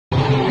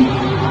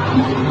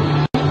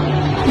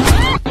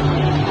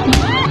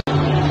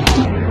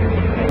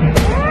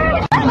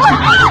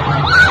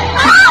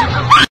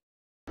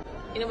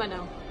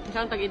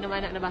mag-inom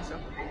anak na baso.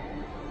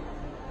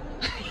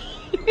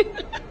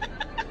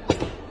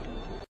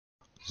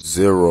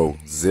 Zero,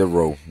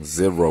 zero,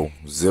 zero,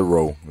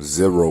 zero,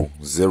 zero,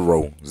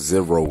 zero,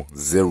 zero,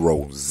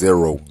 zero,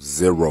 zero,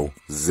 zero,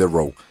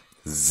 zero,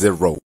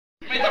 zero.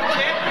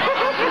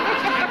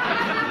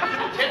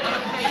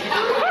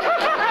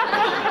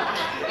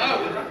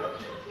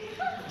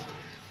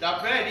 Đập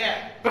cái này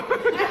nha.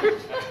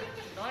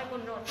 Nói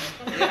con nốt.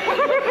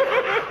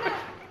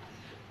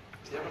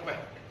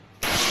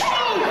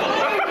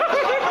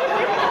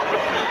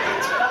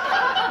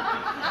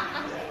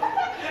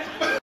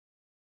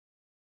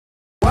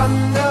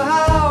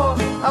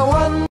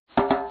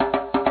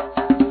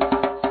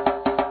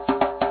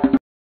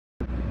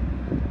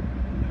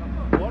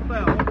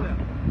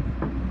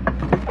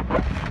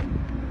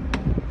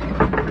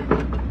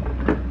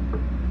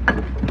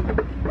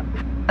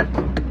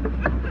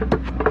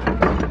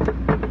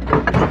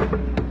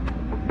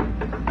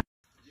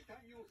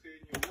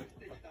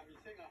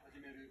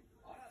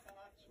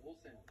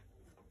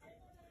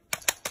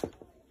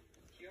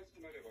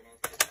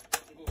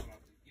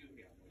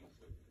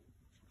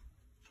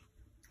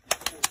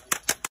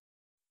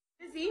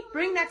 Lizzie,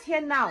 bring that here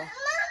now. Mommy,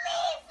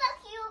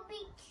 fuck you,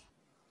 bitch.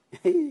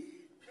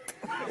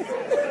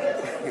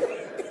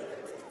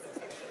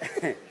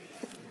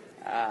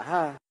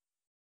 Aha.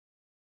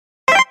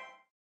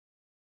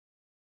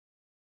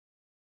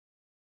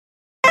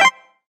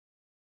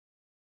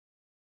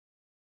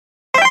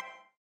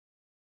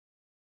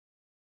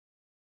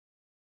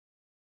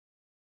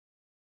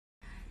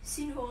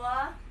 Xin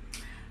hứa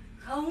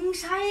không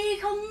say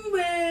không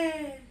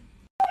về.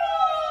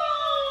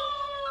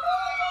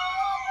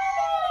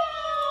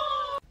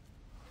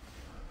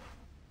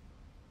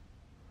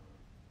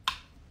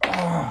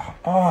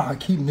 Oh, I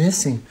keep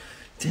missing.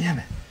 Damn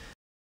it.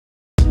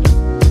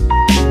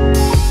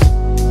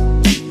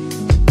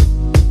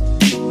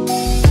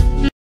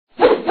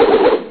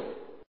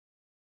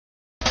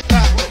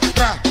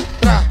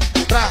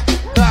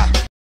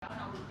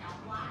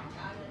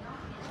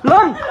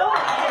 Lên.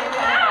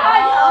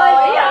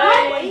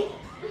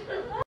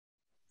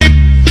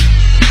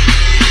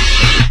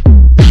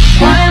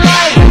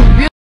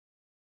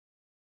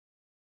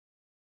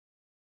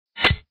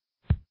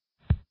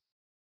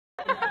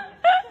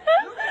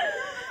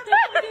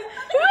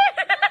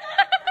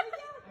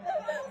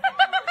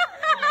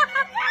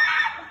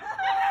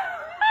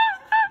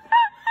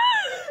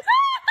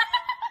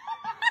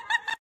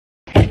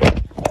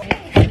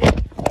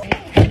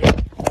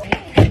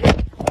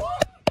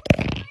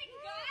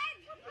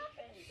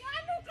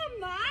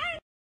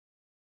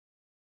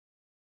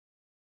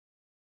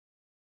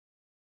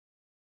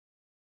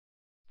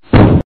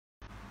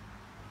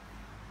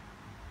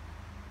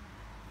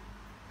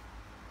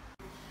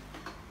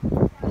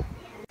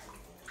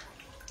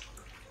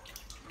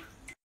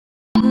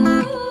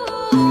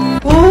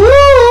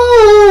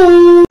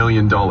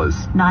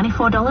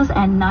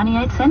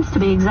 $94.98 to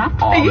be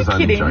exact. Are you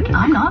kidding? Joking.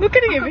 I'm not. Look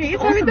at him, he's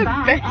having the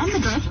best. And the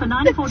dress for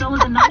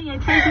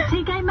 $94.98 at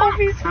TK Maxx. Of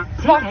his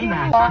fucking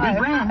life.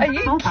 Are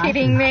you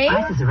kidding me?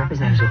 Prices are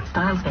representative.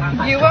 Styles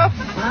verified. You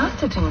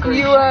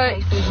are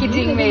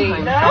kidding me.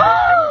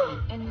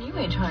 And New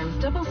Age Homes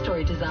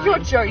double-story design. You're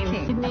joking.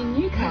 In Sydney,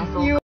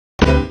 Newcastle.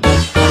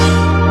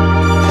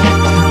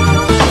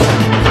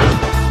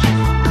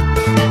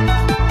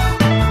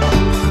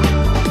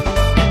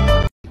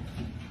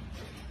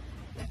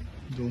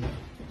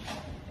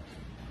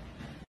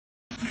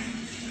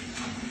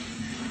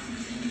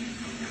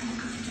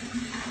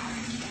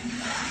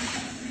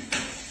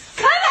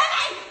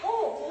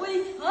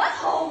 Hết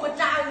hồn mà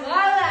trời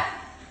ơi à.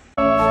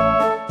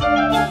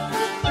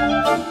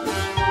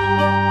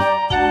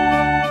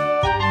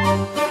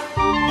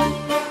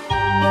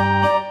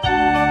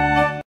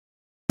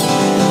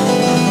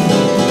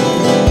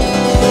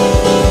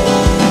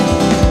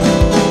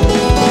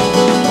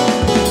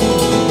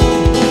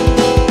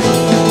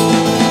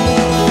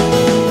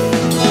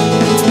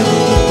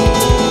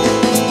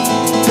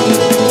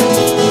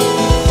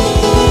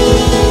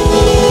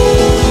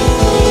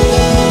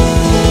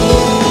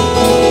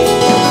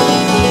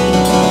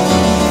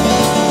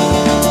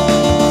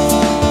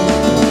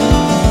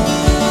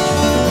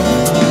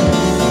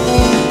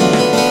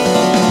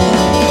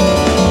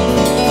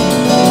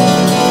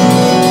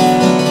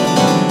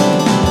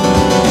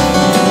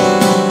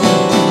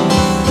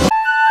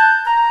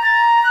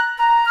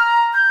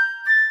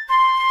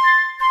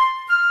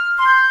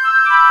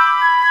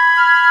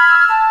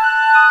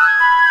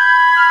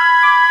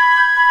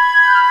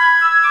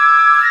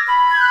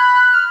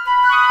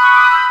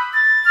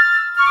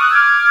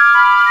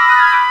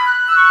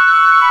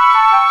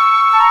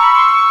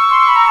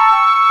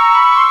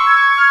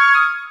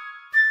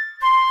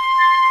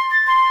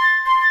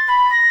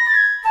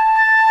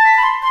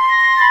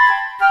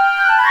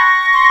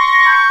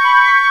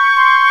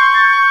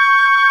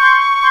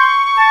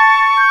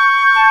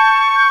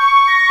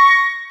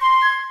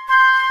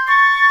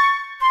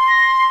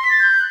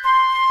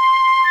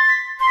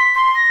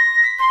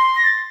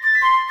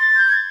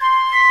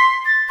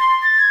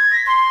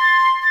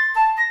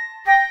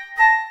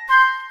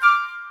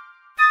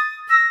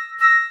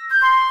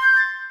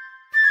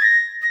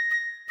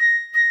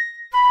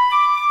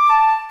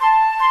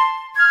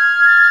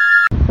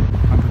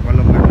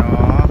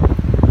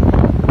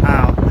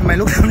 ม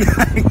ลูกทำไ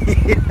ด้อย่างนี้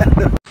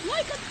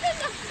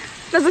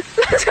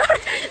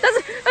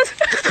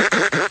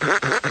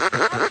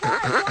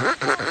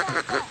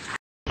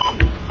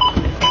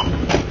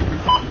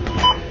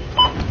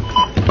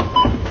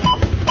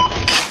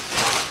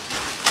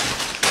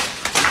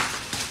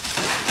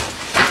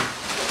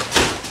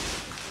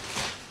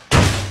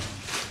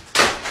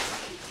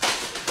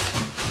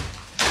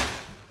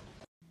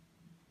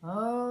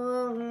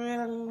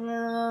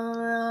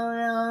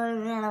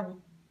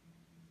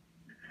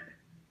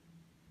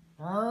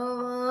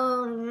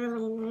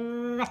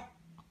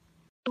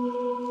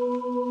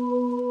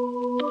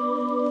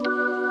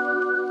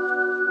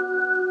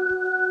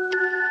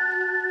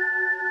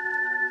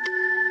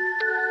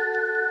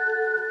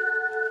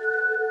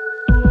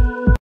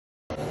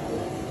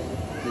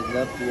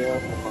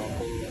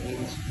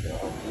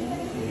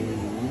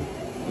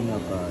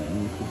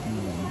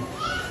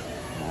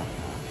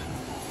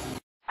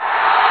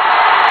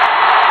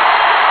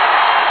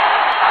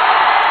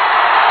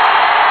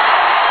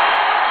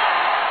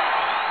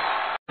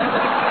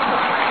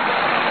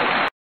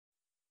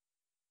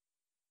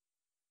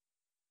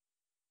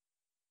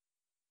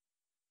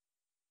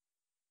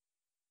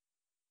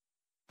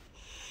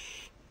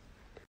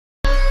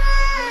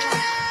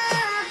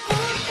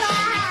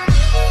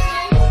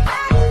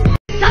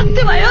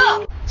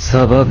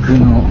砂漠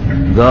の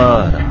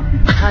ガー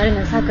ラ。春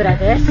の桜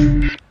です。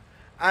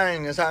愛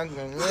のさんく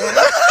んね。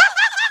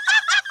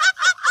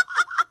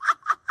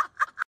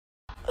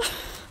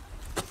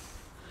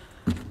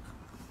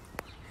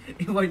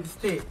It won't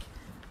stick.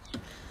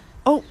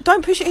 Oh,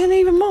 don't push it in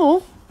even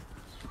more.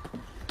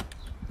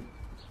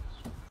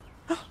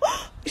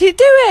 Did it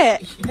do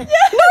it? Yeah.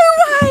 No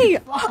way!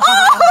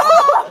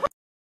 Oh!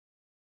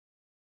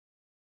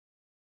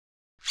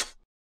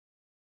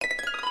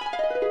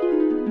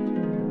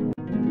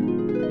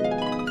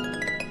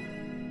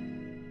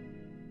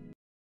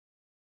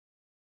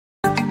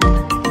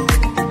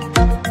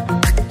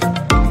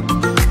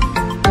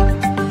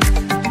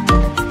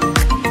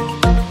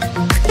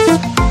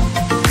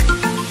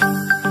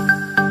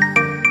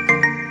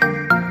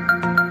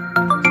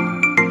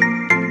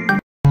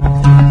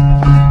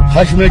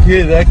 خشمك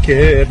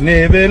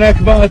يذكرني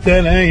بنكبة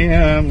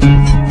الأيام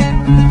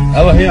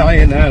الله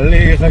يعين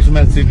اللي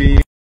خشمة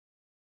سبيل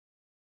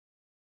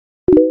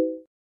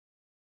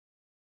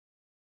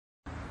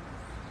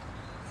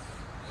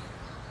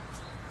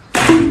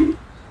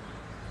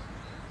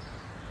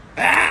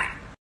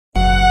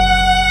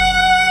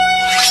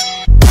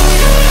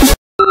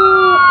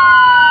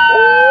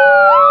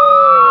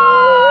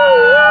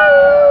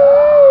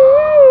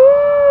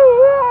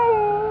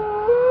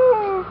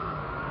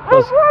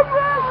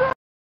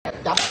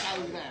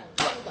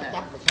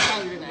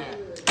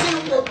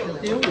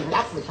Chiếu đừng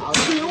đắp mà sợ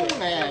chiếu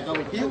nè, cho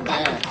mình chiếu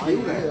nè, chiếu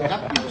nè,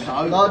 đắp gì mà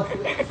sợ lên,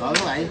 sợ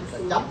cái này,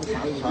 đắp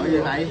sợ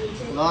như này,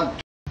 lên.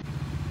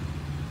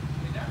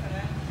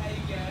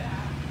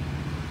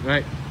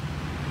 Right.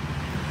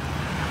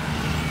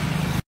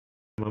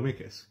 Mommy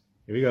kiss.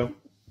 Here we go.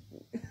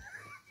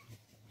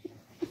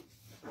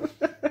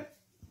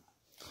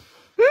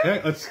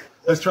 Okay,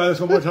 let's try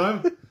this one more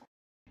time.